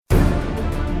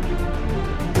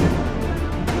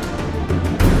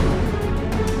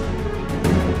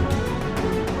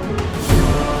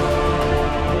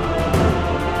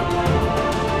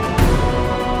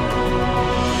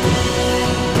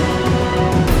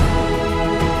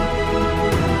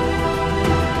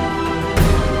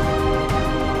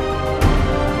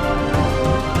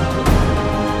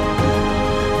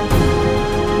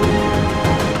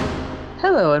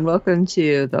and welcome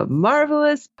to the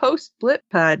Marvelous Post-Blip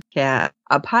Podcast,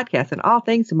 a podcast on all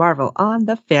things Marvel on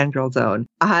the Fangirl Zone.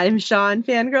 I'm Sean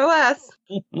Fangirl S.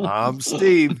 I'm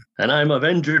Steve. And I'm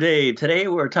Avenger Dave. Today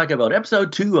we're talking about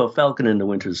episode 2 of Falcon and the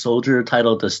Winter Soldier,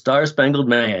 titled The Star-Spangled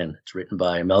Man. It's written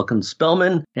by Malcolm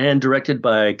Spellman and directed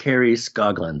by Carrie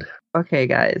Scogland. Okay,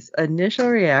 guys, initial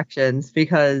reactions,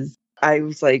 because I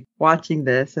was like watching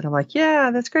this and I'm like,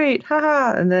 yeah, that's great.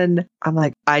 Haha. And then I'm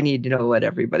like, I need to know what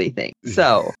everybody thinks.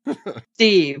 So,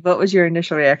 Steve, what was your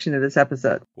initial reaction to this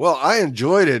episode? Well, I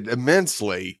enjoyed it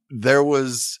immensely. There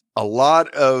was a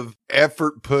lot of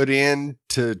effort put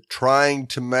into trying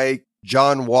to make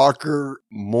John Walker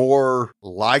more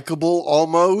likable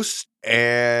almost.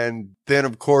 And then,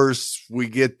 of course, we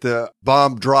get the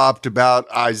bomb dropped about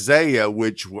Isaiah,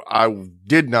 which I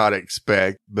did not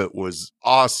expect, but was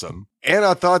awesome. And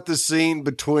I thought the scene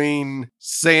between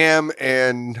Sam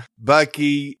and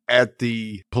Bucky at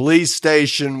the police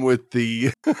station with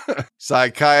the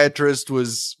psychiatrist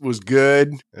was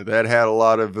good. That had a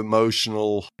lot of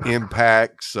emotional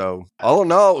impact. So all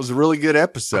in all, it was a really good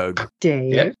episode.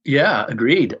 Dave? Yeah,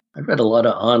 agreed. I read a lot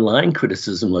of online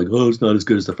criticism like, oh, it's not as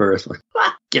good as the first. Like,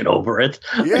 get over it.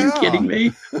 Yeah. Are you kidding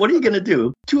me? What are you going to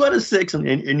do? 2 out of 6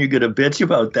 and you're going to bitch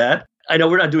about that? I know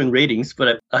we're not doing ratings,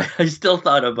 but I still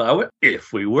thought about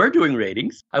if we were doing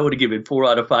ratings, I would have given 4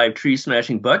 out of 5 tree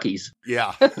smashing Buckies.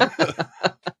 Yeah.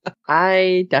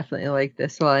 I definitely like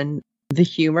this one. The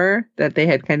humor that they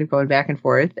had kind of going back and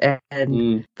forth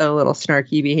and the little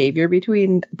snarky behavior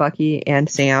between Bucky and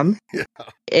Sam. Yeah.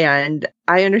 And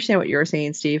I understand what you were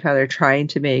saying, Steve, how they're trying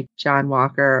to make John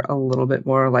Walker a little bit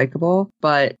more likable.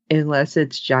 But unless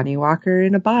it's Johnny Walker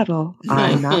in a bottle,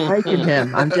 I'm not liking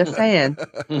him. I'm just saying.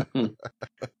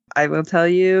 I will tell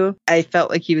you, I felt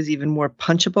like he was even more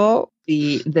punchable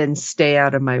than stay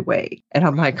out of my way. And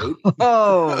I'm like,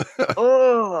 oh,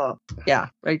 yeah,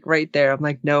 like right there. I'm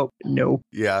like, nope.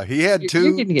 Yeah, he had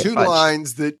two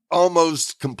lines that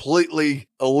almost completely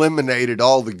eliminated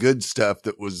all the good stuff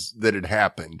that had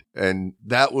happened. And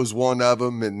that was one of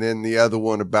them. And then the other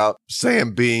one about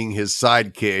Sam being his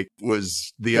sidekick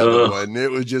was the other one.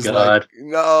 It was just like,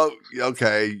 no,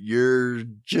 okay,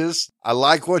 I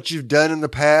like what you've done in the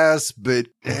past, but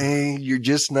hey, you're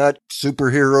just not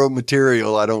superhero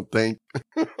material, I don't think.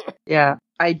 Yeah,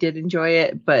 I did enjoy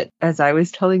it, but as I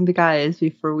was telling the guys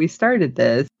before we started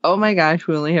this, oh my gosh,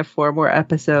 we only have 4 more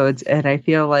episodes, and I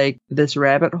feel like this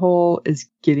rabbit hole is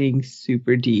getting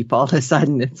super deep all of a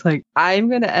sudden. It's like, I'm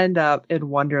going to end up in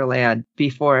Wonderland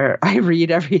before I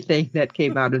read everything that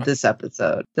came out of this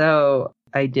episode. So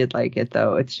I did like it,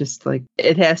 though. It's just like,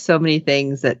 it has so many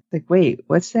things that, like, wait,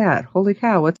 what's that? Holy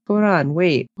cow, what's going on?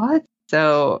 Wait, what?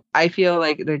 So I feel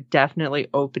like they're definitely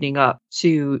opening up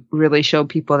to really show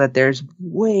people that there's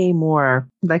way more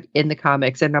like in the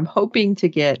comics. And I'm hoping to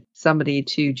get somebody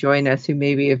to join us who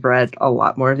maybe have read a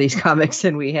lot more of these comics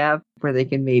than we have, where they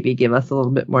can maybe give us a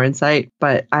little bit more insight.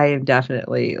 But I am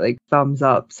definitely like thumbs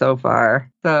up so far.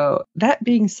 So that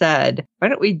being said, why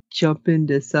don't we jump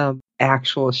into some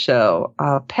actual show?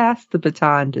 I'll pass the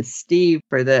baton to Steve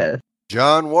for this.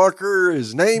 John Walker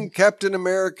is named Captain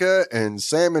America, and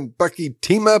Sam and Bucky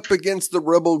team up against the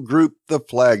rebel group, the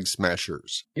Flag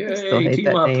Smashers. Yay,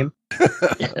 team up. Name.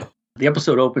 Yeah. The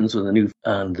episode opens with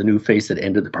the new face that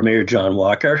ended the premiere, John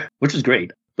Walker, which is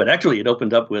great. But actually, it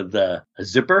opened up with a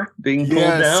zipper being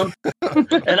pulled down,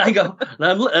 and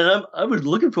I was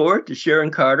looking forward to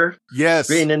Sharon Carter. Yes,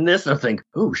 being in this, and I think,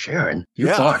 oh, Sharon,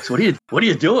 Fox, what are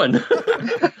you doing?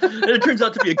 And it turns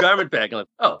out to be a garment bag. I'm like,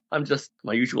 oh, I'm just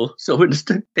my usual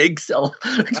chauvinistic egg cell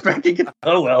expecting it.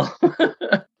 Oh well.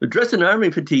 Dressed in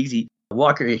army fatigues,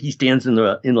 Walker, he stands in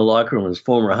the locker room of his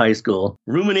former high school,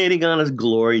 ruminating on his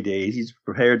glory days. He's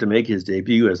prepared to make his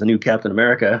debut as the new Captain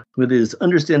America with his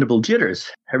understandable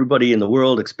jitters. Everybody in the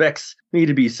world expects me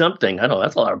to be something. I know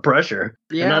that's a lot of pressure.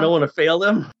 Yeah. And I don't want to fail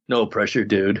them. No pressure,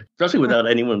 dude. Especially without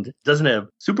anyone that doesn't have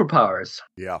superpowers.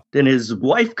 Yeah. Then his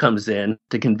wife comes in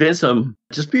to convince him,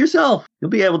 just be yourself.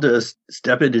 You'll be able to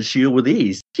step into S.H.I.E.L.D. with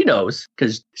ease. She knows,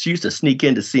 because she used to sneak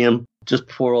in to see him just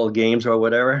before all the games or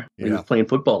whatever. When he was playing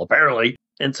football, apparently.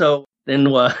 And so then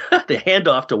the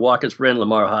handoff to Walker's friend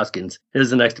Lamar Hoskins is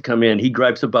the next to come in. He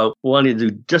gripes about wanting to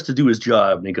do his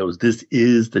job. And he goes, this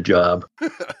is the job.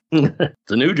 It's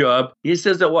a new job. He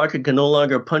says that Walker can no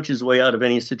longer punch his way out of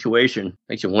any situation.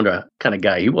 Makes you wonder what kind of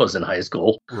guy he was in high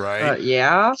school. Right.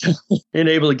 Yeah. And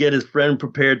able to get his friend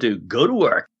prepared to go to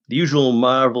work. the usual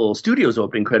Marvel Studios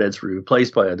opening credits were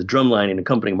replaced by the drumline and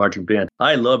accompanying marching band.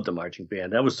 I loved the marching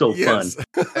band. That was so fun.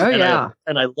 Oh, yeah.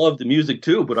 And I loved the music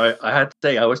too, but I had to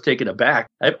say I was taken aback.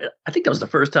 I think that was the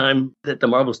first time that the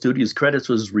Marvel Studios credits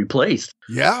was replaced.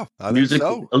 Yeah, I music,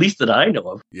 think so. At least that I know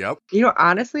of. Yep. You know,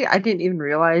 honestly, I didn't even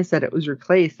realize that it was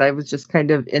replaced. I was just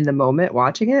kind of in the moment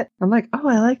watching it. I'm like, oh,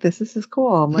 I like this. This is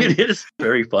cool. I'm like, It is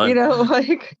very fun. you know,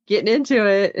 like getting into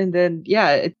it. And then,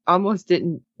 yeah, it almost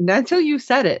didn't, not until you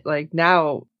said it, like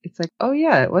now it's like, oh,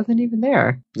 yeah, it wasn't even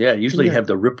there. Yeah, usually you have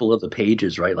the ripple of the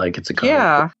pages, right? Like it's a comic.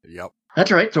 Yeah. Yep.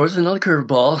 That's right. Throws another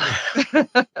curveball.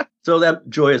 So that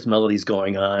joyous melody's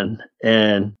going on,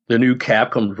 and the new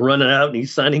Cap comes running out, and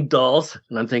he's signing dolls.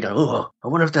 And I'm thinking, oh, I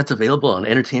wonder if that's available on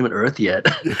Entertainment Earth yet.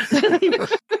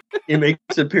 He makes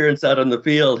an appearance out on the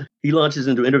field. He launches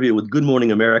into an interview with Good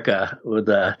Morning America with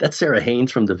that's Sarah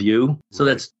Haynes from The View. So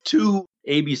that's two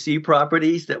ABC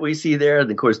properties that we see there,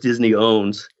 and of course Disney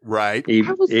owns. Right.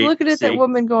 I was looking at that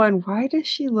woman going, why does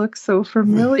she look so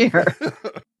familiar?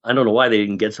 I don't know why they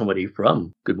didn't get somebody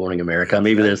from Good Morning America.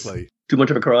 Maybe there's too much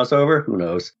of a crossover. Who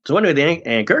knows? So anyway, the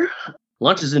anchor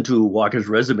launches into Walker's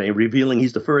resume, revealing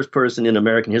he's the first person in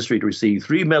American history to receive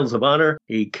 3 Medals of Honor,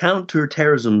 a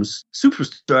counterterrorism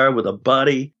superstar with a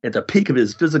body at the peak of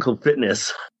his physical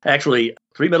fitness. Actually,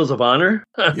 3 Medals of Honor?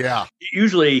 Yeah.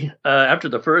 Usually, after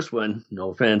the first one,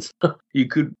 no offense, you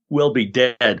could well be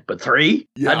dead. But 3?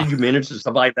 Yeah. How did you manage to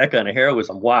survive that kind of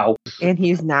heroism? Wow. And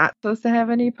he's not supposed to have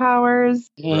any powers.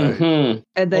 Mm-hmm.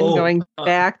 And then going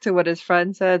back to what his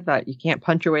friend said, that you can't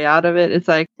punch your way out of it. It's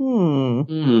like,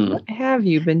 what have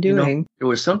you been doing? You know, there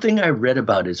was something I read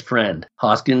about his friend,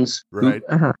 Hoskins, Right.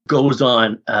 who goes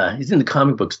on, he's in the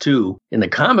comic books too. In the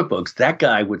comic books, that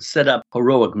guy would set up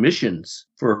heroic missions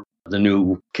for the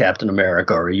new Captain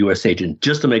America or a U.S. agent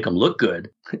just to make him look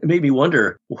good. It made me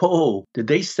wonder, whoa, did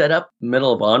they set up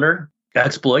Medal of Honor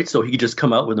exploits so he could just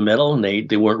come out with a medal and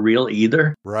they weren't real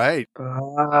either? Right.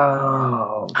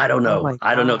 Oh. I don't know.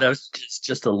 I don't know. That was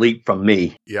just a leap from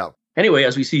me. Yeah. Anyway,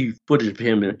 as we see footage of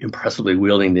him impressively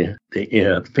wielding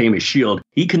the famous shield,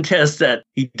 he contests that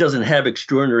he doesn't have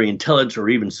extraordinary intelligence or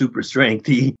even super strength.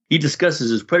 He discusses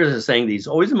his predecessor, saying that he's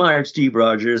always admired Steve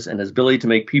Rogers and his ability to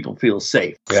make people feel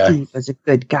safe. Steve is a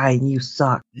good guy and you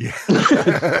suck. Yeah.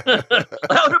 That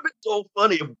would have been so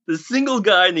funny if the single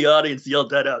guy in the audience yelled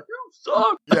that out. You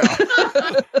suck!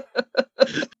 Yeah.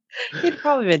 He'd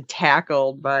probably been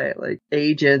tackled by like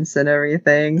agents and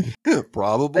everything.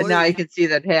 Probably. But now you can see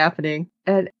that happening.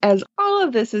 And as all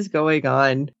of this is going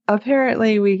on,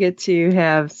 apparently we get to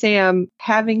have Sam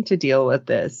having to deal with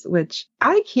this, which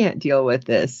I can't deal with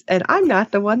this. And I'm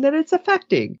not the one that it's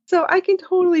affecting. So I can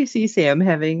totally see Sam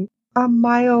having a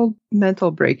mild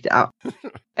mental breakdown.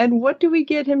 And what do we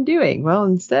get him doing? Well,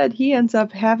 instead, he ends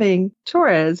up having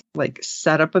Torres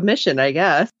set up a mission, I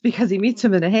guess, because he meets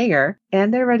him in a hangar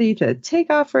and they're ready to take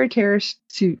off for a terrorist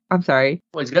I'm sorry.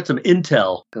 Well, he's got some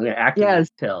intel. Yes.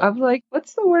 Intel. I'm like,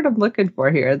 what's the word I'm looking for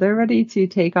here? They're ready to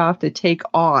take off to take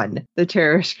on the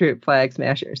terrorist group Flag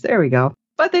Smashers. There we go.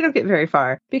 But they don't get very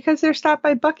far because they're stopped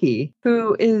by Bucky,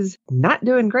 who is not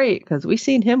doing great because we've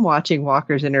seen him watching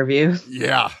Walker's interview.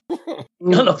 Yeah.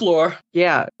 On the floor.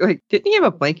 Yeah. Didn't he have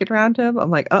a blanket around him? I'm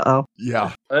like, uh-oh.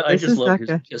 Yeah. I just love his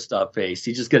pissed off face.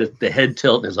 He just got the head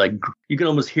tilt. And it's like, you can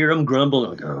almost hear him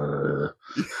grumble.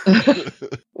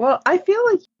 Well, I feel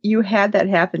like you had that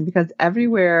happen because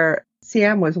everywhere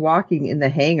Sam was walking in the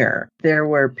hangar, there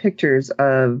were pictures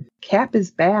of Cap is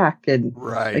back and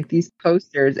these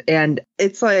posters. And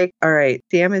it's like, all right,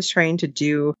 Sam is trying to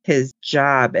do his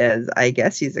job as, I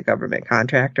guess he's a government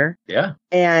contractor. Yeah.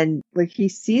 And he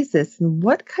sees this and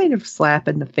what kind of slap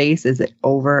in the face is it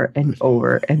over and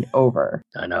over and over?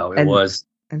 I know, it was.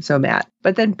 I'm so mad.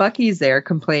 But then Bucky's there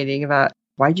complaining about,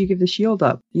 why'd you give the shield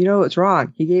up? You know it's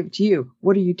wrong. He gave it to you.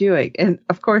 What are you doing? And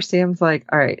of course, Sam's like,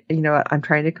 all right, you know what? I'm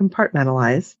trying to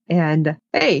compartmentalize. And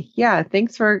hey, yeah,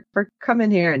 thanks for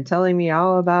coming here and telling me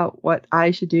all about what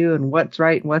I should do and what's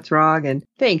right and what's wrong. And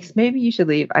thanks. Maybe you should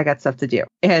leave. I got stuff to do.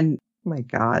 And oh my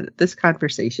God, this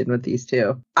conversation with these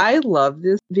two. I love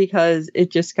this because it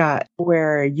just got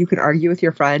where you can argue with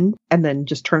your friend and then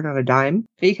just turn on a dime.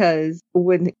 Because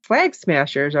when Flag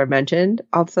Smashers are mentioned,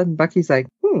 all of a sudden Bucky's like,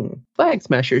 Flag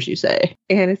Smashers, you say?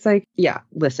 And it's like, yeah,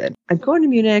 listen, I'm going to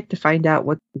Munich to find out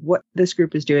what this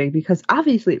group is doing because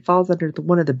obviously it falls under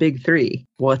one of the big 3.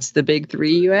 What's the big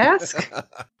 3, you ask?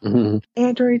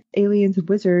 Androids, aliens,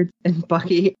 wizards, and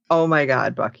Bucky. Oh my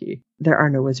God, Bucky. There are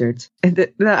no wizards. And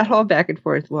that whole back and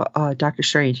forth. Well, Dr.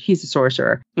 Strange, he's a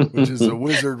sorcerer. Which is a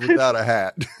wizard without a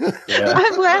hat. Yeah.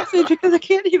 I'm laughing because I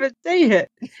can't even say it.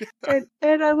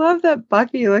 And I love that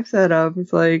Bucky looks at him.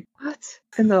 It's like, what?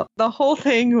 And the whole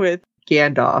thing with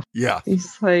Gandalf. Yeah.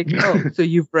 He's like, oh, so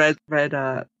you've read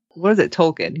what is it,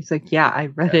 Tolkien? He's like, yeah, I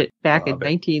read it back in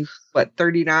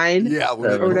 1939. Yeah,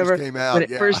 when it or whatever first came out. when it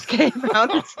first came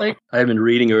out. It's like, I've been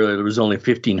reading earlier. There was only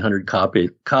 1,500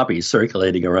 copies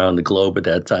circulating around the globe at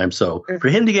that time. So for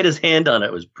him to get his hand on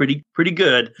it was pretty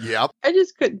good. Yep. I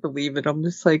just couldn't believe it. I'm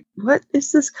just like, what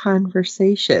is this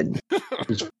conversation?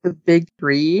 The big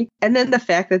three, and then the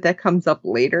fact that comes up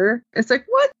later. It's like,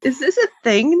 what is this a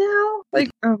thing now? Like,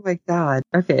 oh my god.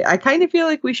 Okay, I kind of feel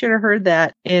like we should have heard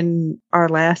that in our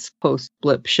last post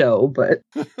blip show, but.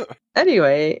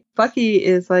 Anyway, Bucky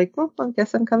is like, well, I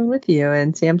guess I'm coming with you.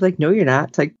 And Sam's like, no, you're not.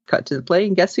 It's like, cut to the play,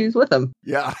 and guess who's with him?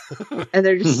 Yeah. And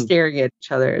they're just staring at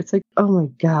each other. It's like, oh my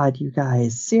God, you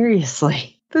guys,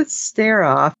 seriously. The stare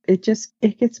off, it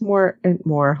gets more and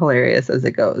more hilarious as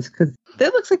it goes, because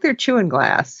it looks like they're chewing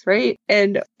glass, right?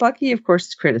 And Bucky, of course,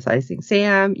 is criticizing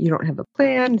Sam. You don't have a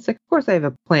plan. It's like, of course I have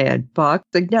a plan, Buck.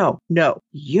 It's like, no,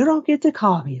 you don't get to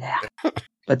call me that.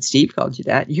 But Steve called you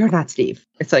that. You're not Steve.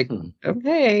 It's like,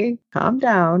 okay, calm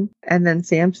down. And then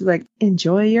Sam's like,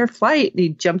 enjoy your flight. And he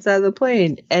jumps out of the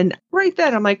plane. And right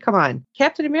then, I'm like, come on.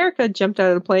 Captain America jumped out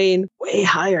of the plane way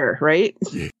higher, right?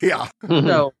 Yeah.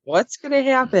 So what's going to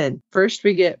happen? First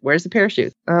we get, where's the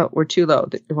parachute? Oh, we're too low.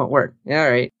 It won't work. All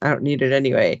right. I don't need it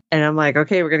anyway. And I'm like,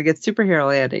 okay, we're going to get superhero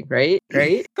landing, right?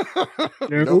 Right?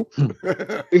 Nope.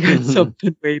 We got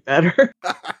something way better.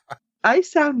 I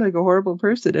sound like a horrible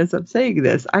person as I'm saying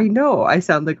this. I know I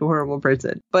sound like a horrible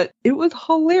person, but it was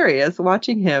hilarious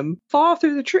watching him fall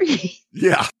through the tree.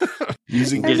 Yeah.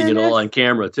 Getting it all on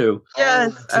camera, too.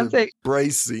 Yes. I was like,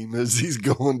 brace him as he's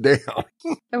going down.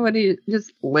 And when he's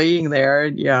just laying there,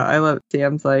 and yeah, I love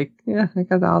Sam's like, yeah, I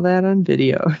got all that on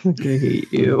video. I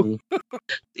hate you.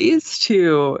 These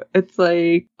two, it's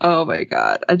like, oh my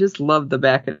God. I just love the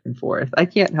back and forth. I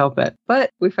can't help it. But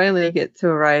we finally get to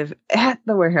arrive at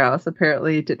the warehouse.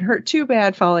 Apparently it didn't hurt too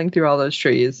bad falling through all those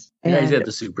trees. Yeah, he's got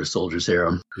the super soldier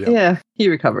serum. Yep. Yeah, he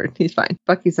recovered. He's fine.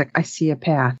 Bucky's like, I see a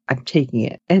path. I'm taking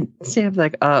it. And Sam's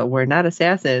like, we're not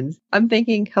assassins. I'm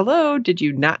thinking, hello, did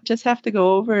you not just have to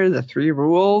go over the 3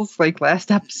 rules like last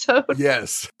episode?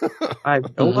 Yes. I'm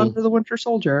no longer the Winter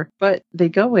Soldier. But they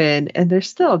go in and they're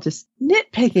still just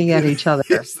nitpicking at each other.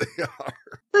 Yes, they are.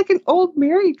 Like an old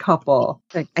married couple.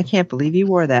 Like, I can't believe you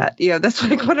wore that. Yeah, that's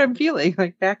like what I'm feeling,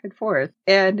 like back and forth.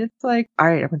 And it's like, all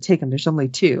right, I'm going to take them. There's only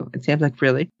 2. And Sam's like,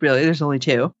 really? Really? There's only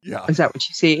 2? Yeah. Is that what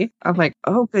you see? I'm like,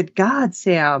 oh, good God,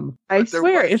 Sam. I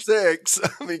swear. If 6.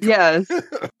 I mean, yes.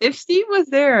 If Steve was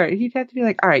there, he'd have to be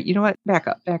like, all right, you know what? Back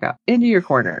up into your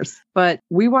corners. But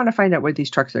we want to find out where these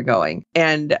trucks are going.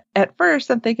 And at first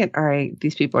I'm thinking, all right,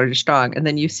 these people are just strong. And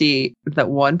then you see that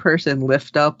one person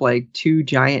lift up like 2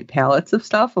 giant pallets of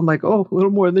stuff. I'm like, oh, a little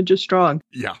more than just strong.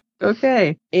 Yeah.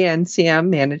 Okay. And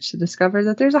Sam managed to discover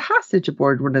that there's a hostage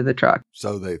aboard one of the trucks.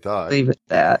 So they thought. Leave it at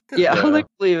that. Yeah, I'm like,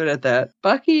 leave it at that.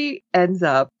 Bucky ends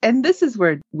up, and this is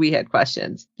where we had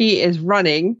questions. He is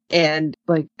running and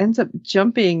like ends up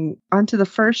jumping onto the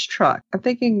first truck. I'm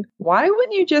thinking, why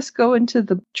wouldn't you just go into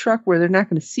the truck where they're not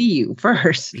going to see you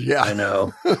first? Yeah, I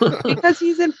know. Because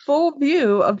he's in full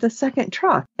view of the second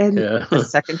truck, and the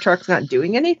second truck's not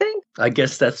doing anything. I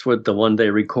guess that's what the one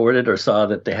they recorded or saw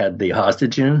that they had the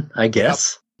hostage in, I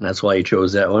guess. Yep. That's why he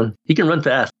chose that one. He can run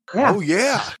fast. Yeah. Oh,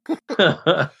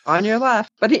 yeah. On your left.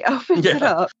 But he opens it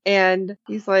up and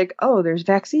he's like, oh, there's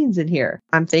vaccines in here.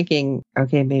 I'm thinking,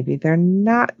 okay, maybe they're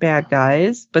not bad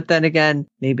guys. But then again,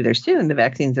 maybe they're stealing the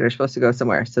vaccines that are supposed to go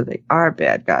somewhere. So they are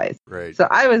bad guys. Right. So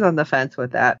I was on the fence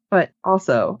with that. But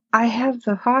also, I have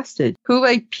the hostage who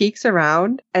like peeks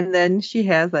around and then she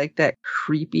has like that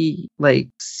creepy, like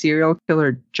serial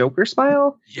killer Joker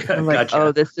smile. Yeah, I'm like,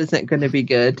 oh, this isn't going to be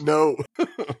good. No.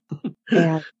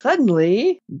 And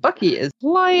suddenly, Bucky is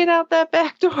flying out that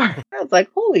back door. I was like,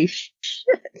 holy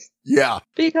shit. Yeah.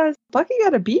 Because Bucky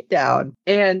got a beat down.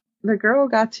 And the girl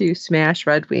got to smash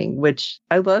Red Wing, which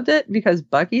I loved it because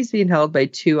Bucky's being held by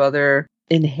 2 other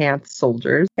enhanced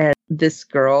soldiers. And this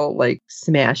girl, like,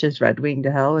 smashes Red Wing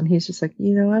to hell. And he's just like,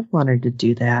 you know, I've wanted to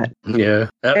do that. Yeah.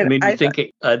 That made me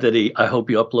think that I hope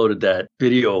you uploaded that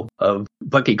video of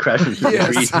Bucky crashing through the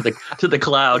trees to the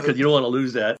cloud because you don't want to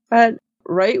lose that. But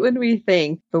right when we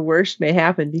think the worst may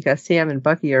happen because Sam and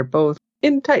Bucky are both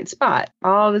in a tight spot,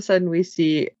 all of a sudden we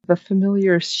see the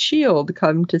familiar shield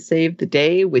come to save the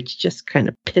day, which just kind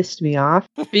of pissed me off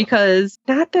because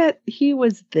not that he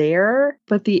was there,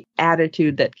 but the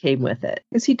attitude that came with it.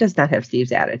 Because he does not have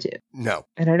Steve's attitude. No.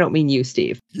 And I don't mean you,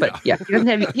 Steve. But yeah, he doesn't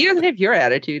have your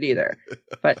attitude either.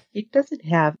 But he doesn't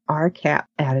have our Cap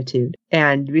attitude.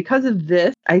 And because of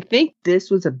this, I think this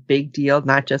was a big deal,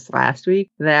 not just last week,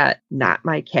 that Not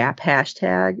My Cap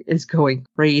hashtag is going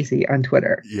crazy on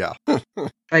Twitter. Yeah.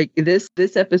 Like this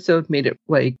episode made it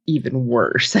like even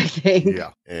worse, I think.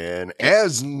 Yeah. And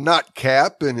as Not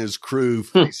Cap and his crew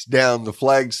face down the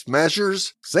Flag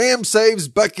Smashers, Sam saves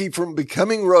Bucky from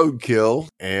becoming roadkill.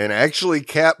 And actually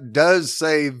Cap does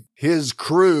save his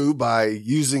crew by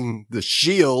using the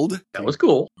shield. That was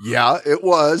cool. Yeah, it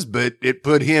was, but it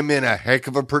put him in a heck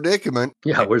of a predicament.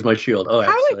 Yeah, where's my shield? Oh, how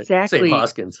actually, exactly St.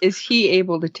 Hoskins. is he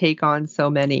able to take on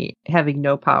so many having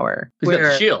no power? He's got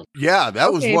the shield. Yeah,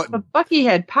 that was what... But Bucky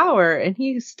had power, and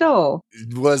he still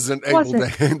wasn't able to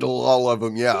handle all of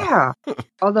them, yeah.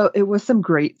 Although it was some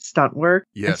great stunt work,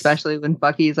 yes. Especially when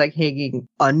Bucky's like hanging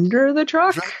under the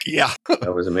truck. Yeah.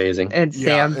 That was amazing. And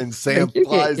Sam like,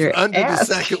 flies under the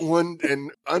second one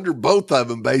and under both of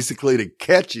them, basically, to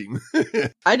catch him.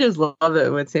 I just love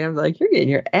it when Sam's like, you're getting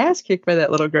your ass kicked by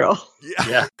that little girl.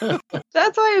 Yeah.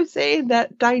 That's why I'm saying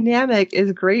that dynamic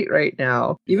is great right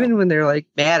now, even when they're like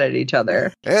mad at each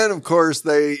other. And of course,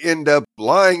 they end up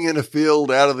lying in a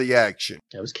field out of the action.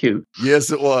 That was cute.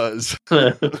 Yes, it was.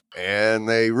 And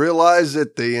they realized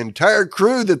that the entire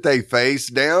crew that they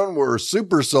faced down were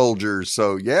super soldiers.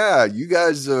 So yeah, you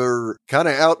guys are kind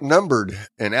of outnumbered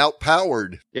and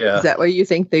outpowered. Yeah. Is that why you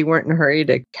think they weren't in a hurry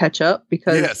to catch up?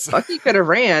 Because yes. Bucky could have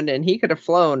ran and he could have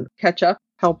flown, catch up,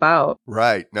 help out.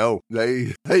 Right. No,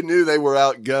 they knew they were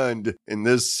outgunned in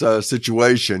this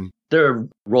situation. They're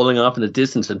rolling off in the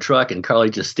distance in a truck, and Carly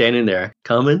just standing there.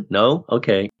 Coming? No?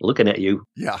 Okay. Looking at you.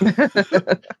 Yeah.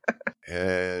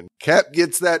 And Cap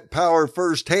gets that power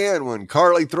firsthand when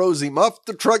Carly throws him off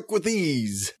the truck with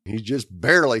ease. He's just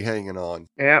barely hanging on.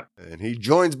 Yeah. And he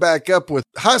joins back up with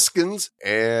Hoskins,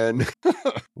 and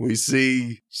we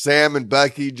see Sam and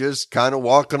Bucky just kind of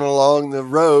walking along the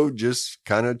road, just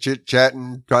kind of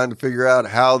chit-chatting, trying to figure out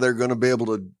how they're going to be able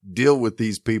to deal with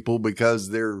these people because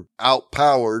they're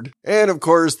outpowered. And of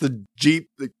course, the Jeep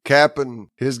that Cap and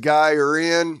his guy are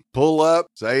in pull up,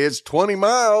 say it's 20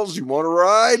 miles. You want to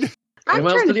ride? I'm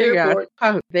trying to figure out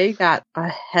how they got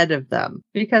ahead of them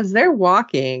because they're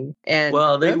walking and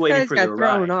they waited for the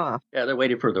thrown ride. Off. Yeah, they're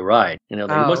waiting for the ride. You know,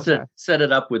 they must have set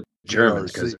it up with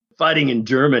Germans because fighting in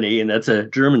Germany, and that's a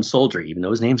German soldier, even though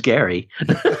his name's Gary.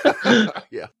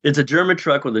 Yeah, it's a German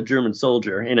truck with a German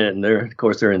soldier in it, and of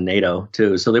course they're in NATO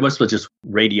too. So they must have just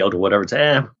radioed or whatever. It's,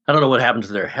 I don't know what happened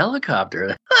to their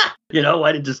helicopter. You know,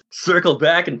 why didn't just circle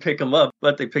back and pick him up?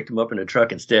 But they picked him up in a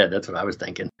truck instead. That's what I was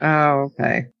thinking. Oh,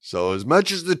 okay. So as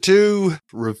much as the two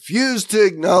refuse to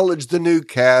acknowledge the new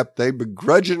Cap, they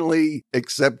begrudgingly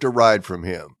accept a ride from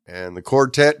him. And the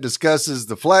quartet discusses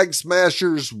the Flag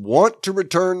Smashers want to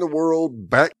return the world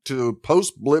back to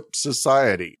post-blip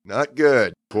society. Not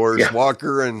good. Of course,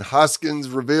 Walker and Hoskins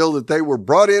reveal that they were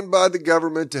brought in by the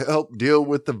government to help deal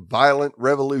with the violent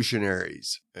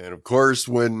revolutionaries. And of course,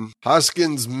 when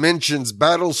Hoskins mentions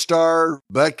Battlestar,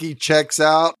 Bucky checks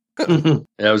out. That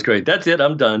was great. That's it.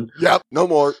 I'm done. Yep, no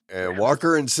more. And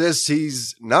Walker insists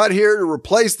he's not here to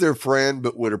replace their friend,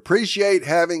 but would appreciate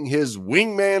having his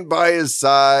wingman by his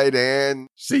side. And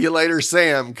see you later,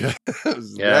 Sam, because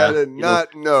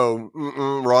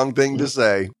wrong thing to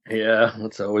say. Yeah,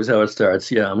 that's always how it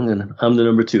starts. Yeah, I'm the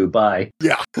number 2. Bye.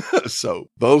 Yeah. So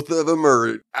both of them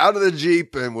are out of the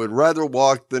Jeep and would rather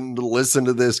walk than to listen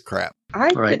to this crap.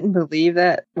 I couldn't believe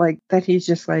that, that he's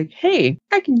just like, hey,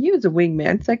 I can use a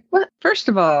wingman. It's like, what? First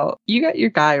of all, you got your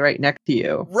guy right next to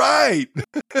you. Right.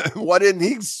 Why didn't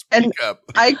he speak up?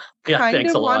 I kind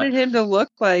of wanted him to look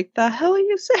like, the hell are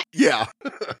you saying? Yeah.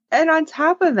 And on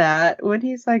top of that, when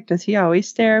he's like, does he always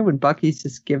stare? When Bucky's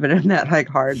just giving him that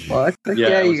hard look. Like, you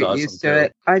get used to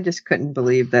it. I just couldn't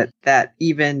believe that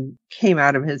even came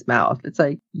out of his mouth. It's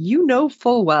like, you know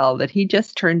full well that he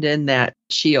just turned in that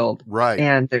shield. Right.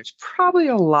 And there's probably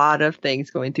a lot of things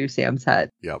going through Sam's head.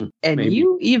 Yep. And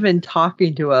you even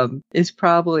talking to him is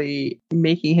probably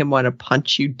making him want to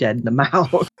punch you dead in the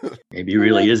mouth. Maybe he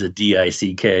really is a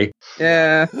DICK.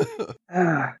 Yeah.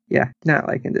 Not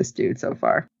liking this dude so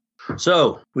far.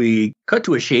 So we cut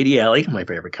to a shady alley, my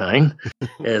favorite kind,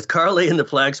 as Carly and the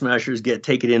Flag Smashers get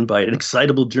taken in by an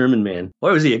excitable German man.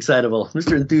 Why was he excitable?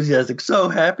 Mr. Enthusiastic, so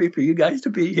happy for you guys to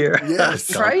be here.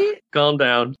 Yes. Right? Calm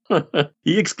down.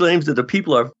 He exclaims that the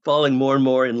people are falling more and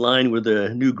more in line with the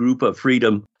new group of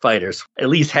freedom fighters. At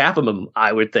least half of them,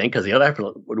 I would think, because the other half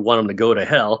would want them to go to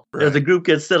hell. Right. As the group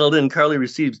gets settled in, Carly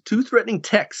receives 2 threatening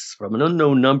texts from an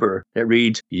unknown number that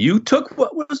reads, "You took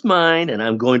what was mine, and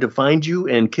I'm going to find you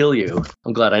and kill you."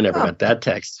 I'm glad I never got that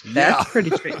text. That's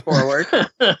pretty straightforward.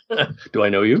 Do I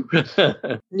know you?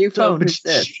 New phone.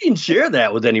 She didn't share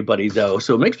that with anybody, though,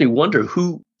 so it makes me wonder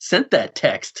who sent that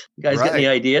text. You guys got any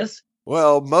ideas?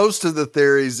 Well, most of the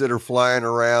theories that are flying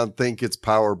around think it's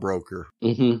Power Broker.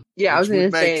 Mm-hmm. Yeah, I was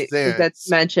going to say that's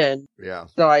mentioned. Yeah.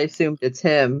 So I assumed it's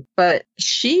him. But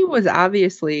she was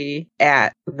obviously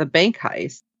at the bank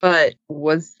heist. But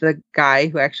was the guy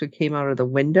who actually came out of the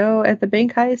window at the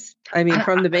bank heist? I mean,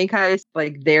 from the bank heist,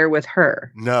 like there with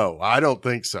her? No, I don't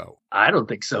think so. I don't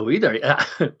think so either.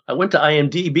 I went to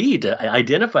IMDb to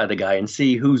identify the guy and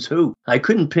see who's who. I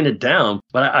couldn't pin it down,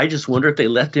 but I just wonder if they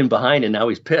left him behind and now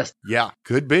he's pissed. Yeah,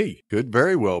 could be. Could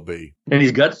very well be. And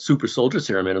he's got super soldier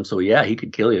serum in him, so yeah, he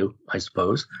could kill you, I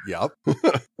suppose. Yep.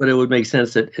 But it would make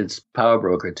sense that it's Power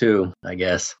Broker too, I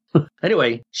guess.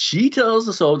 Anyway, she tells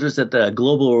the soldiers that the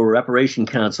Global Reparation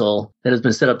Council that has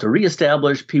been set up to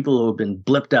reestablish people who have been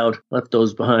blipped out, left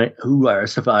those behind, who are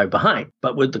survived behind.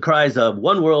 But with the cries of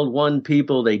one world, one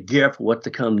people, they gear for what to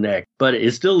come next. But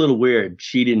it's still a little weird.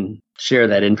 She didn't share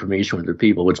that information with the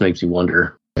people, which makes me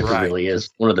wonder if it really is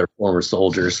one of their former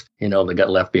soldiers, that got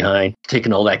left behind,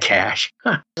 taking all that cash.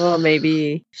 Huh. Well,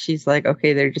 maybe she's like,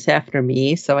 okay, they're just after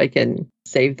me, so I can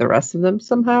save the rest of them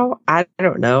somehow. I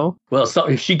don't know. Well,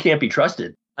 she can't be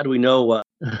trusted. How do we know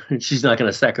she's not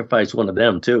going to sacrifice one of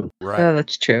them, too? Right. Oh,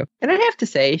 that's true. And I have to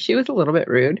say, she was a little bit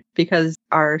rude because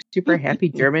our super happy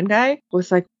German guy was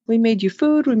like, we made you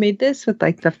food. We made this with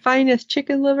like the finest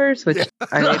chicken livers, which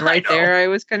I mean, right there, I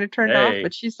was kind of turned off.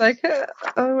 But she's like,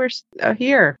 oh, we're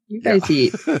here. You guys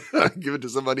eat. Give it to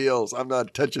somebody else. I'm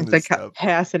not touching it's this like stuff.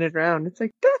 Passing it around. It's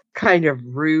like, that's kind of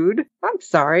rude. I'm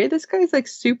sorry. This guy's like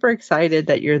super excited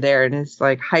that you're there and is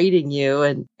like hiding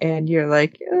you. And you're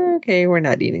like, okay, we're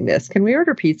not eating this. Can we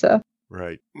order pizza?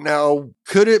 Right. Now,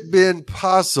 could it been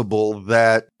possible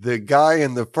that the guy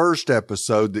in the first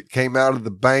episode that came out of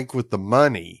the bank with the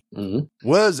money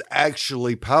was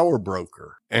actually Power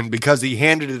Broker? And because he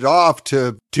handed it off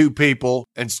to 2 people,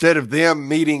 instead of them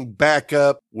meeting back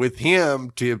up with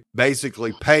him to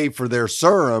basically pay for their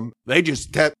serum, they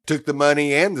just took the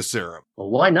money and the serum. Well,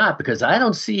 why not? Because I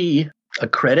don't see a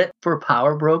credit for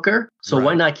Power Broker. So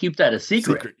why not keep that a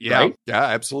secret? Yeah. Right? Yeah,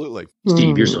 absolutely.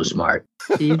 Steve, you're so smart.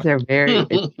 These are very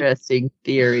interesting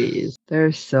theories.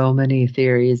 There's so many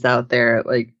theories out there,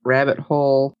 like rabbit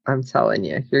hole. I'm telling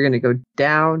you, you're going to go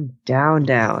down, down,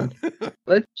 down.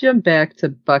 Let's jump back to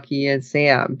Bucky and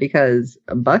Sam because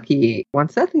Bucky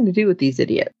wants nothing to do with these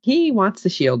idiots. He wants the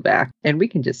shield back and we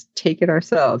can just take it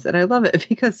ourselves. And I love it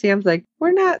because Sam's like,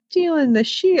 we're not stealing the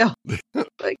shield.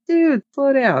 Like, dude,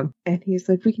 slow down. And he's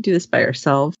like, we can do this by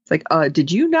ourselves. It's like,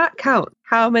 did you not count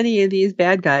how many of these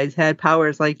bad guys had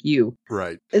powers like you?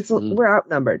 Right. We're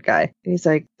outnumbered, guy. And he's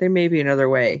like, there may be another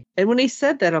way. And when he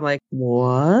said that, I'm like,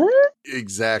 what?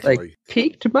 Exactly. Like,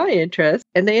 piqued my interest.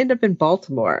 And they end up in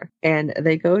Baltimore. And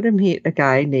they go to meet a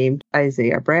guy named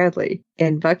Isaiah Bradley.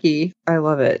 And Bucky, I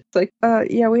love it. It's like,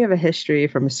 yeah, we have a history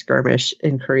from a skirmish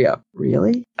in Korea.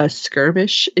 Really? A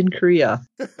skirmish in Korea?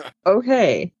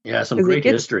 Okay. Yeah, some great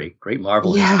history. Great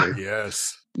Marvel history.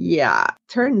 Yes. Yeah,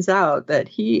 turns out that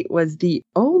he was the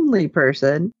only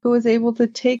person who was able to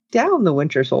take down the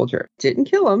Winter Soldier. Didn't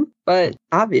kill him, but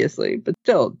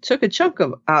still took a chunk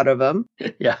out of him.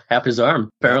 Yeah, half his arm,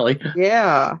 apparently.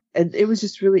 Yeah, and it was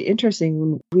just really interesting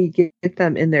when we get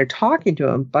them in there talking to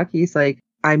him. Bucky's like,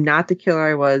 I'm not the killer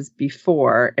I was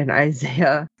before. And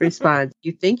Isaiah responds,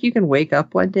 you think you can wake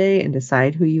up one day and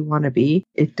decide who you want to be?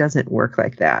 It doesn't work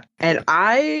like that. And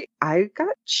I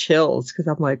got chills because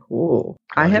I'm like, whoa,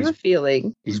 I have a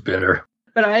feeling. He's bitter.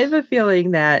 But I have a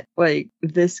feeling that like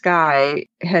this guy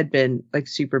had been like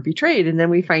super betrayed. And then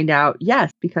we find out,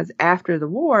 yes, because after the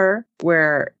war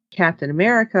where Captain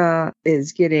America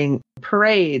is getting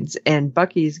parades and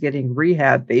Bucky's getting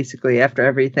rehab basically after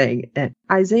everything. And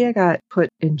Isaiah got put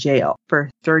in jail for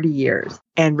 30 years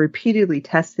and repeatedly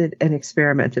tested and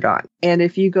experimented on. And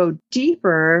if you go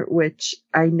deeper, which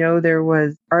I know there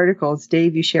was articles,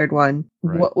 Dave, you shared one.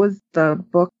 Right. What was the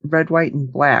book Red, White,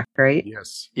 and Black, right?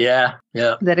 Yes. Yeah.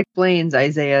 That explains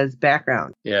Isaiah's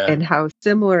background. Yeah. And how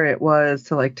similar it was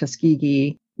to like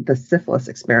Tuskegee, the syphilis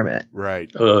experiment.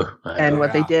 Right. And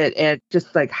what they did and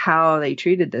just like how they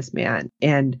treated this man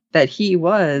and that he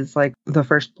was like the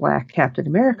first Black Captain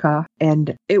America.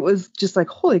 And it was just like,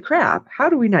 holy crap, how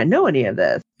do we not know any of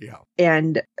this? Yeah.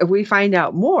 And we find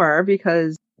out more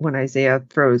because when Isaiah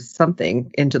throws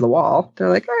something into the wall, they're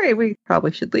like, all right, we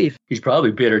probably should leave. He's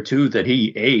probably bitter, too, that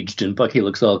he aged and Bucky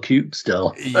looks all cute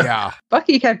still. Yeah.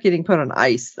 Bucky kept getting put on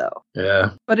ice, though.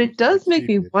 Yeah. But it does make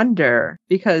me wonder,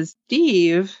 because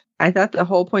Steve, I thought the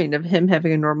whole point of him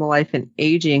having a normal life and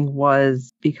aging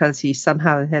was because he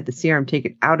somehow had the serum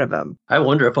taken out of him. I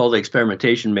wonder if all the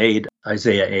experimentation made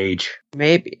Isaiah age.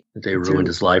 Maybe. That they ruined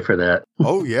his life for that.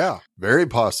 Oh, yeah. Very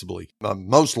possibly.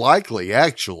 Most likely,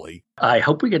 actually. I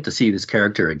hope we get to see this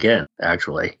character again,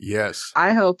 actually. Yes.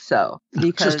 I hope so.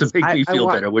 Because just to make me feel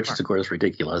better, which more. is, of course,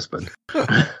 ridiculous. But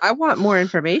I want more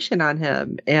information on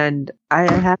him. And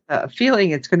I have a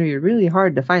feeling it's going to be really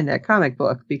hard to find that comic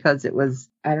book because it was,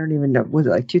 I don't even know, was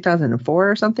it like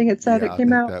 2004 or something it said it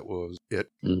came out? That was it.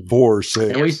 4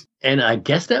 6. And I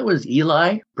guess that was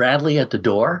Eli Bradley at the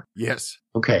door. Yes.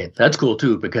 Okay, that's cool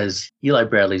too, because Eli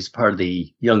Bradley's part of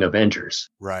the Young Avengers.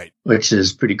 Right. Which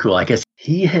is pretty cool. I guess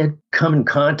he had come in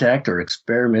contact or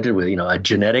experimented with, a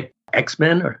genetic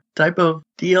X-Men or type of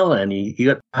deal, and he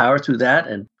got power through that.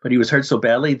 But he was hurt so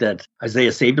badly that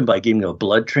Isaiah saved him by giving him a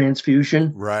blood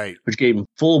transfusion. Right. Which gave him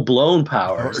full-blown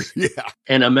powers. Yeah.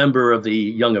 And a member of the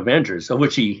Young Avengers, of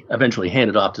which he eventually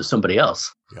handed off to somebody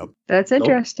else. Yep. That's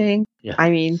interesting. Yeah. I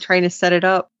mean, trying to set it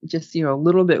up just, a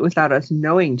little bit without us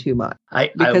knowing too much.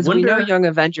 Because we know Young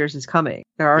Avengers is coming.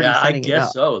 They're already setting it up. I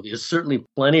guess so. There's certainly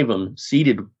plenty of them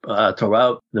seeded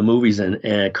throughohout the movies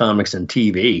and comics and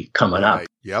TV coming up.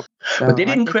 Yep. But they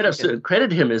didn't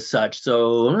credit him as such,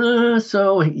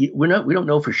 so we don't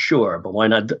know for sure. But why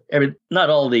not? Not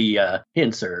all the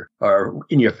hints are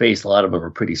in your face. A lot of them are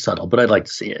pretty subtle, but I'd like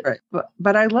to see it. Right.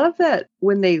 But I love that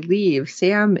when they leave,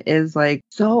 Sam is like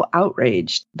so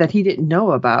outraged that he didn't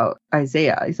know about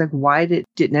Isaiah. He's like, why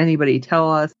didn't anybody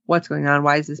tell us what's going on?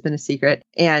 Why has this been a secret?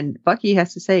 And Bucky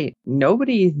has to say,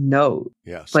 nobody knows.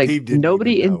 Yes. Like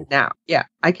nobody in now. Yeah.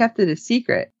 I kept it a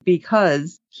secret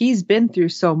because he's been through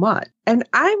so much. And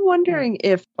I'm wondering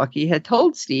if Bucky had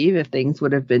told Steve if things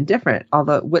would have been different,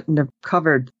 although it wouldn't have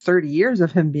covered 30 years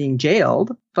of him being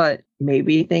jailed, but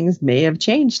maybe things may have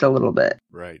changed a little bit.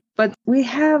 Right. But we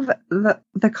have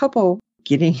the couple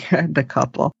getting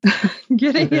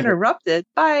interrupted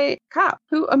by cop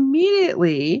who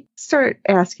immediately start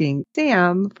asking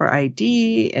Sam for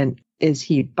ID and is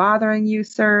he bothering you,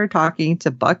 sir? Talking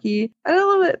to Bucky. And I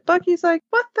love it. Bucky's like,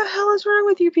 what the hell is wrong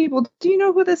with you people? Do you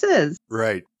know who this is?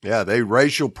 Right. Yeah, they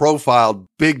racial profiled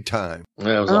big time.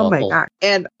 That was oh awful. My God.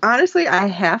 And honestly, I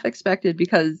half expected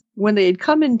because when they had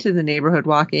come into the neighborhood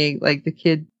walking, like the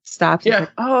kid stops and like,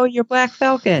 oh, you're Black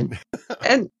Falcon.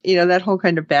 And, that whole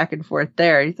kind of back and forth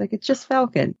there. He's like, it's just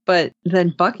Falcon. But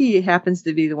then Bucky happens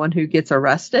to be the one who gets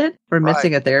arrested for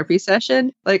missing a therapy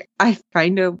session. Like, I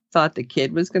kind of thought the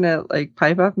kid was going to like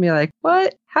pipe up and be like,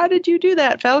 what? How did you do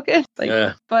that, Falcon?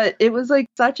 But it was like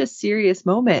such a serious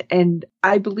moment. And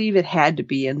I believe it had to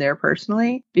be in there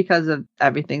personally because of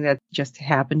everything that just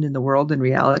happened in the world in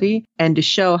reality and to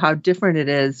show how different it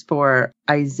is for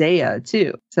Isaiah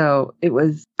too. So it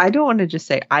was, I don't want to just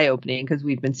say eye-opening because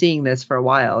we've been seeing this for a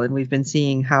while and we've been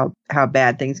seeing how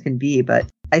bad things can be. But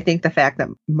I think the fact that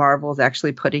Marvel's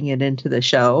actually putting it into the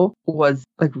show was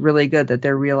like really good, that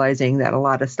they're realizing that a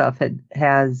lot of stuff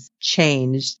has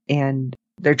changed and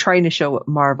they're trying to show what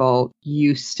Marvel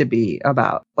used to be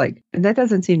about. Like, and that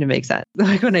doesn't seem to make sense.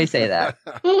 Like when I say that,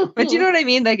 but you know what I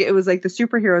mean? Like it was like the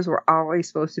superheroes were always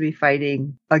supposed to be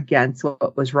fighting against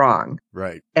what was wrong.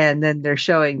 Right. And then they're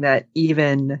showing that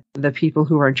even the people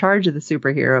who are in charge of the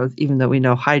superheroes, even though we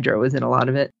know Hydra was in a lot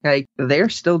of it, like they're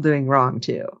still doing wrong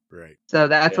too. Right. So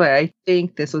that's why I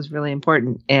think this was really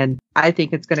important. And I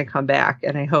think it's going to come back.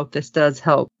 And I hope this does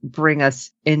help bring us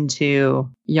into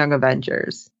Young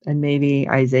Avengers. And maybe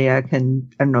Isaiah can,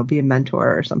 I don't know, be a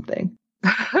mentor or something.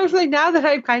 I was like, now that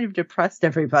I've kind of depressed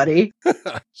everybody.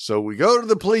 So we go to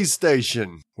the police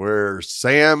station where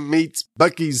Sam meets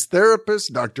Bucky's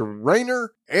therapist, Dr.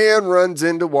 Rayner, and runs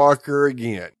into Walker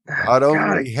again. Not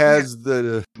only has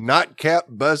the nightcap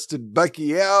busted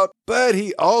Bucky out, but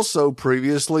he also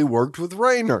previously worked with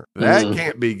Rayner. That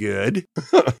can't be good.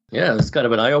 Yeah, it's kind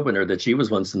of an eye-opener that she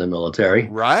was once in the military.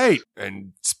 Right.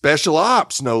 And special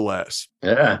ops, no less.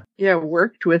 Yeah. Yeah,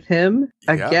 worked with him.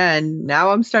 Again,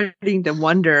 now I'm starting to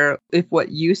wonder if what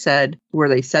you said, were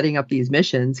they setting up these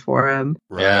missions for him?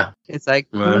 Right. Yeah. It's like,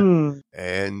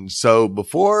 And so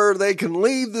before they can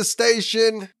leave the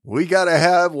station, we got to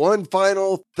have one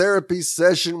final therapy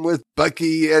session with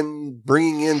Bucky and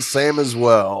bringing in Sam as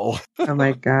well. Oh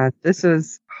my God, this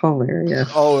is hilarious.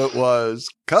 Oh, it was.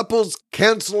 Couples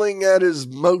counseling at his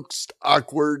most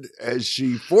awkward as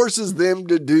she forces them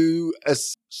to do a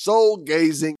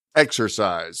soul-gazing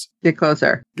exercise. Get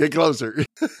closer. Get closer.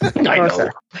 I know.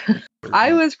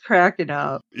 I was cracking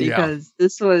up because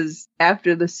this was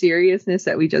after the seriousness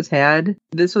that we just had.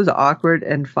 This was awkward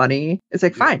and funny. It's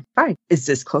like, fine. Is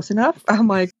this close enough? I'm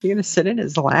like, you're going to sit in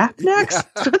his lap next?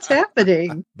 What's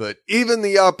happening? But even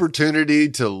the opportunity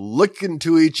to look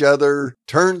into each other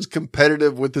turns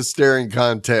competitive with the staring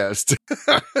contest.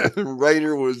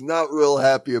 Rainer was not real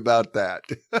happy about that.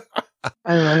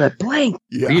 I love it. Blank.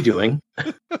 Yeah. What are you doing?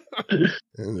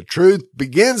 And the truth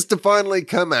begins to finally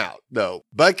come out, though.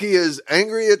 Bucky is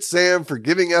angry at Sam for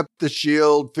giving up the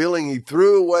shield, feeling he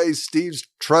threw away Steve's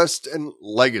trust and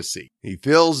legacy. He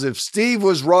feels if Steve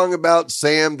was wrong about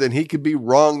Sam, then he could be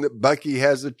wrong that Bucky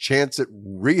has a chance at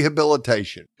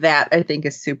rehabilitation. That, I think,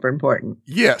 is super important.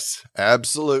 Yes,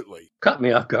 absolutely. Caught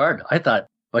me off guard. I thought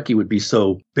Bucky would be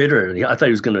so bitter. I thought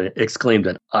he was going to exclaim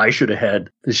that I should have had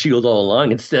the shield all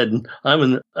along. Instead,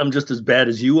 I'm just as bad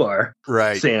as you are,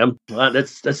 right, Sam.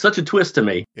 That's such a twist to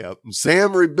me. Yep.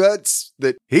 Sam rebuts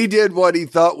that he did what he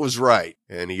thought was right,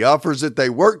 and he offers that they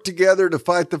work together to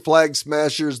fight the Flag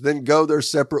Smashers, then go their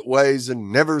separate ways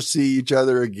and never see each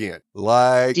other again.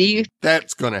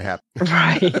 That's going to happen.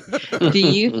 Right. Do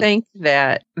you think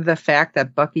that the fact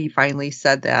that Bucky finally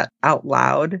said that out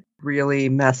loud really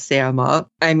messed Sam up?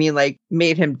 I mean, like,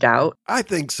 made him doubt? I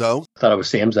think so. I thought it was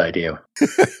Sam's idea.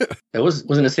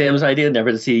 Wasn't it Sam's idea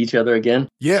never to see each other again?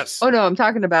 Yes. Oh, no, I'm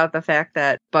talking about the fact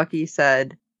that Bucky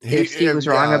said, if Steve was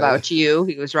wrong about you,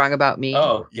 he was wrong about me.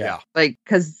 Oh, yeah. Like,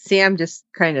 because Sam just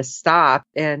kind of stopped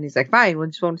and he's like, fine, we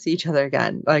just won't see each other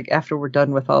again. Like, after we're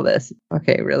done with all this.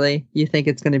 Okay, really? You think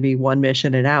it's going to be one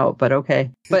mission and out, but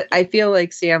okay. But I feel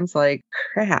like Sam's like,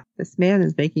 crap, this man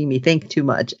is making me think too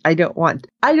much. I don't want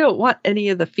any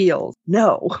of the feels.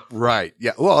 No. Right.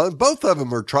 Yeah. Well, both of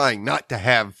them are trying not to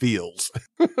have feels.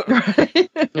 Right.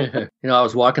 I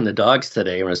was walking the dogs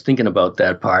today and I was thinking about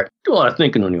that part. Do a lot of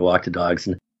thinking when you walk the dogs.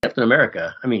 And Captain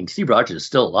America, I mean, Steve Rogers is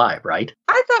still alive, right?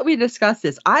 I thought we discussed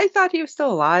this. I thought he was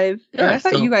still alive. Yeah, and I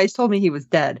thought you guys told me he was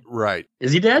dead. Right.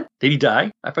 Is he dead? Did he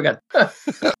die? I forgot.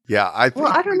 Yeah, I think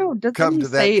I don't know. Doesn't come he to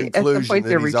that say at the conclusion point that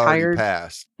they're he's already retired?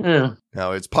 passed. Yeah.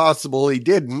 Now, it's possible he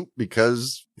didn't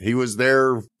because he was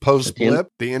there post-blip,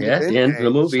 the end of the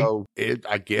movie. So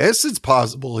I guess it's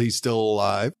possible he's still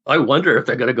alive. I wonder if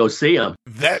they're going to go see him.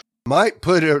 That might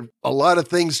put a lot of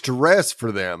things to rest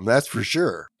for them. That's for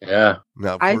sure. Yeah.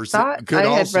 Now, of I course, thought I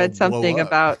had read something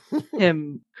about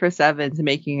him, Chris Evans,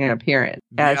 making an appearance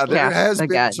as yeah, there Cap has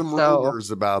again. been some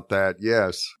rumors about that.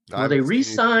 Yes. Well, they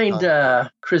re-signed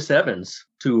Chris Evans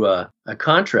to a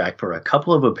contract for a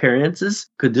couple of appearances.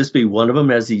 Could this be one of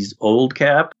them as he's old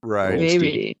Cap? Right.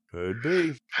 Maybe. Could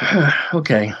be.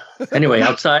 Okay. Anyway,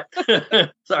 outside. Sorry.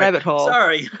 Rabbit hole.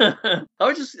 Sorry. I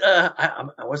was just, I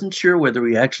wasn't sure whether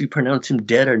we actually pronounce him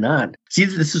dead or not. See,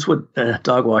 this is what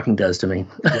dog walking does to me.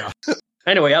 Yeah.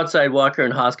 Anyway, outside, Walker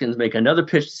and Hoskins make another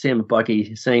pitch to Sam and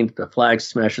Bucky, saying that the Flag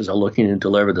Smashers are looking to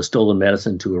deliver the stolen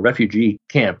medicine to a refugee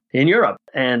camp in Europe.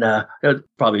 And it's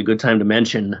probably a good time to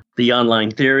mention the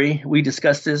online theory. We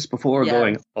discussed this before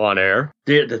going on air.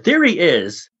 The theory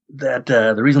is that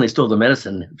the reason they stole the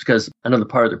medicine is because another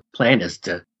part of their plan is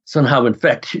to somehow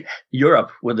infect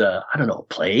Europe with a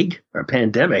plague or a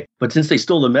pandemic. But since they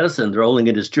stole the medicine, they're only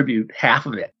going to distribute half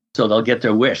of it. So they'll get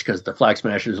their wish because the Flag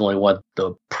Smashers only want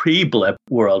the pre-blip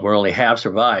world where only half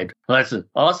survived. Well, that's an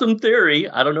awesome theory.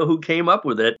 I don't know who came up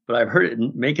with it, but I've heard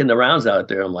it making the rounds out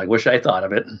there. I'm like, wish I thought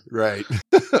of it. Right.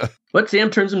 But Sam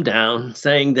turns them down,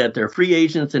 saying that they're free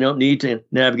agents and don't need to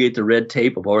navigate the red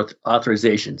tape of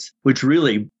authorizations, which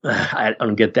really, I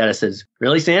don't get that. It says,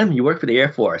 really, Sam? You work for the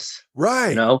Air Force.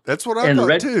 Right. That's what I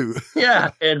thought, too.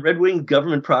 Yeah, and Red Wing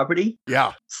government property.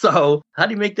 Yeah. So how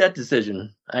do you make that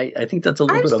decision? I think that's a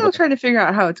little bit of I'm still trying to figure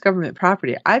out how it's government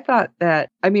property. I thought that,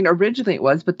 originally it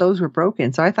was, but those were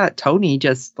broken. So I thought Tony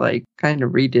just, kind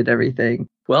of redid everything.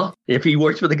 Well, if he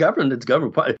works for the government, it's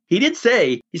government property. He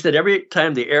said every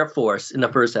time the Air Force in the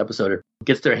first episode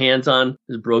gets their hands on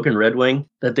his broken Red Wing,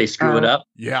 that they screw it up.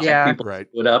 Yeah. People screw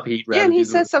it up. And he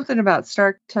says something about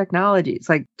Stark Technologies,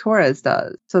 like Torres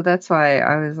does. So that's why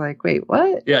I was like, wait,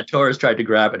 what? Yeah, Torres tried to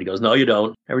grab it. He goes, no, you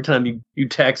don't. Every time you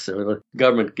text, the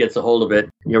government gets a hold of it,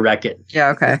 you wreck it. Yeah,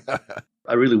 okay.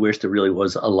 I really wish there really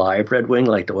was a live Red Wing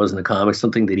like there was in the comics,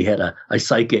 something that he had a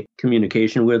psychic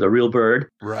communication with, a real bird.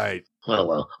 Right.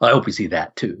 Well, I hope we see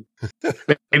that too.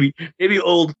 maybe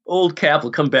old Cap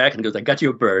will come back and goes, I got you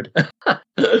a bird.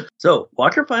 So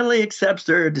Walker finally accepts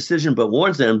their decision, but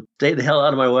warns them, stay the hell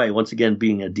out of my way, once again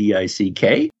being a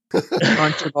DICK.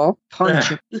 Punchable.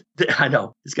 I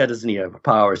know. This guy doesn't even have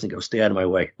powers and go, stay out of my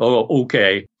way. Oh,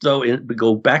 okay. So we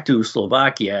go back to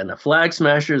Slovakia, and the flag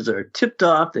smashers are tipped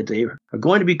off that they are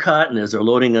going to be caught, and as they're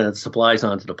loading supplies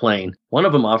onto the plane, one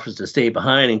of them offers to stay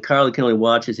behind, and Carly can only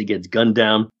watch as he gets gunned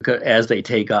down as they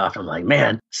take off. I'm like,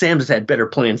 man, Sam has had better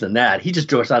plans than that. He just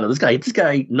jumps out of this guy. This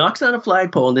guy knocks on a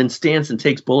flagpole and then stands and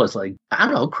takes bullets. Like, I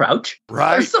don't know, crouch.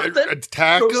 Right.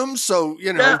 Attack them. So,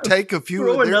 take a few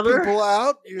of their people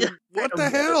out. What the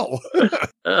hell?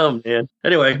 Oh, man.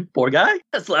 Anyway, poor guy.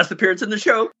 That's the last appearance in the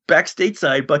show. Back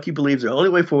stateside, Bucky believes the only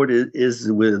way forward is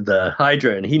with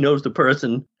Hydra, and he knows the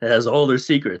person that has all their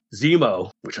secrets, Zemo,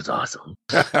 which is awesome.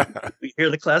 We hear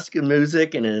the classical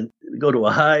music, and then we go to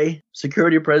a high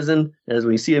security prison as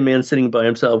we see a man sitting by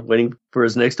himself waiting for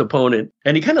his next opponent.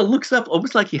 And he kind of looks up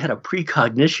almost like he had a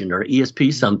precognition or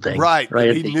ESP something. Right.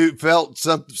 He felt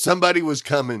somebody was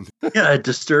coming. Yeah, a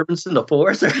disturbance in the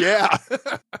force. Yeah.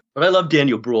 But I love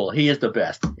Daniel Bruhl. He is the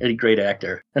best. And a great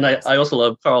actor. And I also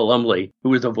love Carl Lumbly,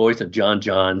 who is the voice of John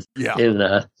Johns.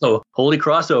 Yeah. So holy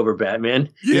crossover, Batman.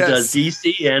 Yes. He does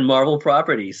DC and Marvel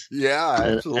properties. Yeah,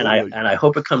 absolutely. And I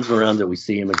hope it comes around that we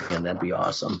see him again. That'd be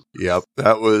awesome. Yep.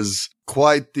 That was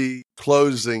quite the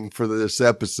closing for this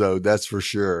episode, that's for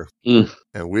sure.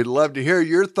 And we'd love to hear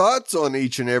your thoughts on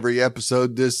each and every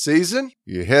episode this season.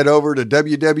 You head over to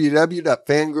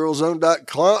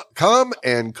www.fangirlzone.com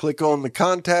and click on the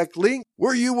contact link,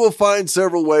 where you will find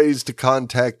several ways to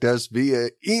contact us via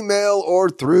email or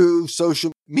through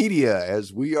social media,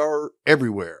 as we are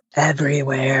everywhere.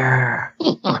 Everywhere.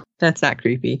 That's not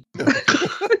creepy.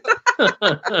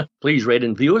 Please rate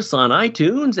and review us on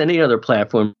iTunes, any other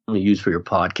platform you use for your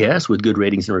podcast, with good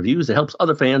ratings and reviews. It helps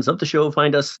other fans of the show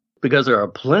find us, because there are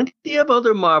plenty of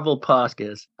other Marvel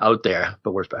podcasts out there,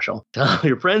 but we're special. Tell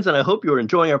your friends, and I hope you're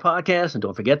enjoying our podcast. And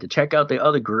don't forget to check out the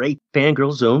other great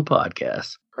Fangirl Zone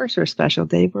podcasts. Of course, we're special,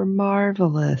 Dave. We're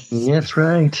marvelous. That's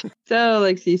right. So,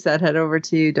 like Steve said, head over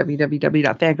to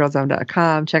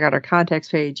www.fangirlzone.com. Check out our contacts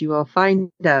page. You will find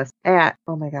us at,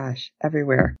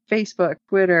 everywhere. Facebook,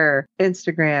 Twitter,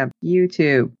 Instagram,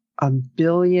 YouTube. A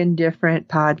billion different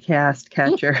podcast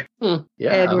catcher. And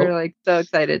we're so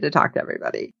excited to talk to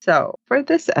everybody. So for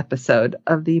this episode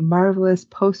of the Marvelous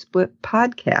Post-Split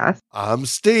podcast, I'm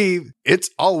Steve.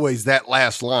 It's always that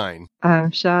last line.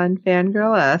 I'm Sean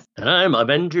Fangirl S. And I'm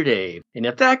Avenger Dave. And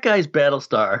if that guy's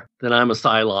Battlestar, then I'm a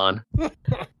Cylon.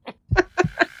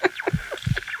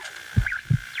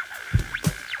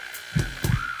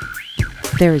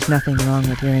 There is nothing wrong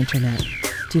with your internet.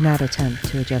 Do not attempt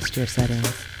to adjust your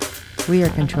settings. We are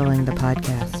controlling the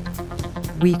podcast.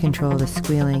 We control the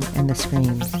squealing and the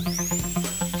screams.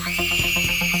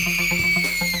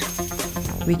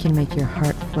 We can make your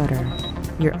heart flutter,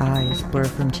 your eyes blur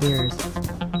from tears,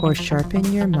 or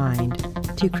sharpen your mind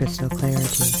to crystal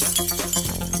clarity.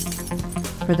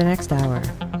 For the next hour,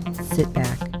 sit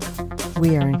back.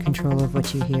 We are in control of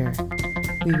what you hear.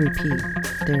 We repeat,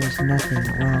 there is nothing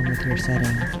wrong with your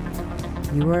settings.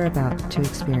 You are about to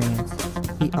experience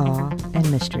the awe and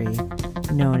mystery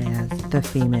known as the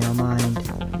female mind.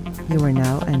 You are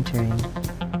now entering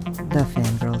the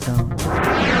Fangirl Zone.